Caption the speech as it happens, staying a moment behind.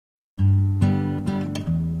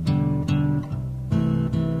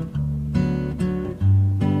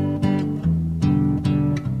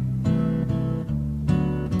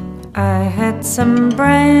I had some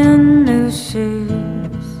brand new shoes.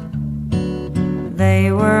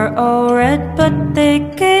 They were all red, but they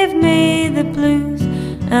gave me the blues.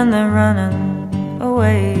 And they're running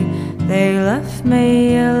away. They left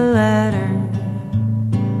me a letter.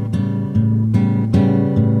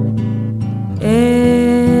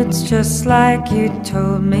 It's just like you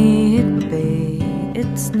told me it'd be.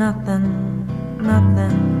 It's nothing,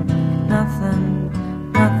 nothing, nothing,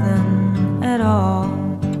 nothing at all.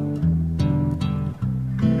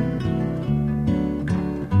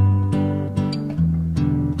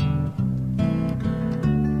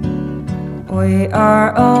 We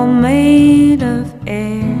are all made of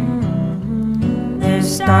air.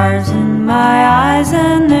 There's stars in my eyes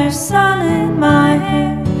and there's sun in my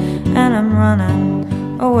hair. And I'm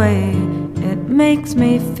running away, it makes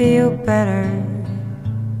me feel better.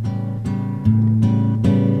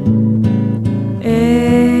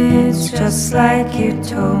 It's just like you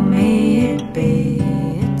told me it'd be.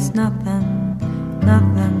 It's nothing,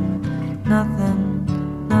 nothing,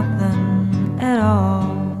 nothing, nothing at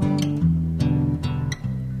all.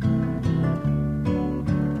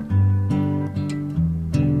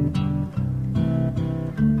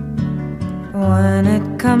 When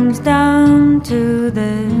it comes down to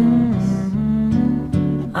this,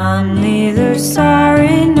 I'm neither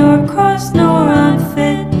sorry nor cross nor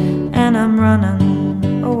unfit. And I'm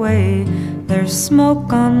running away, there's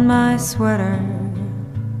smoke on my sweater.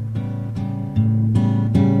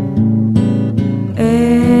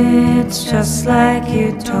 It's just like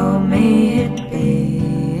you told me it'd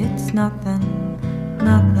be. It's nothing,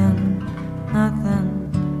 nothing,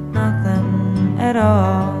 nothing, nothing at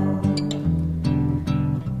all.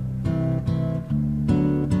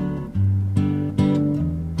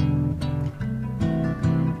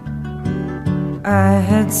 I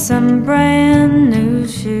had some brand new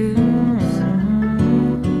shoes.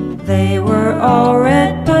 They were all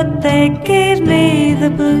red, but they gave me the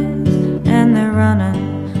blues. And they're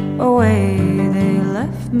running away, they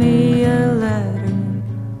left me a letter.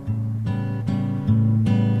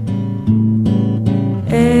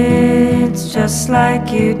 It's just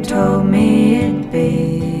like you told me it'd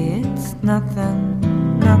be. It's nothing,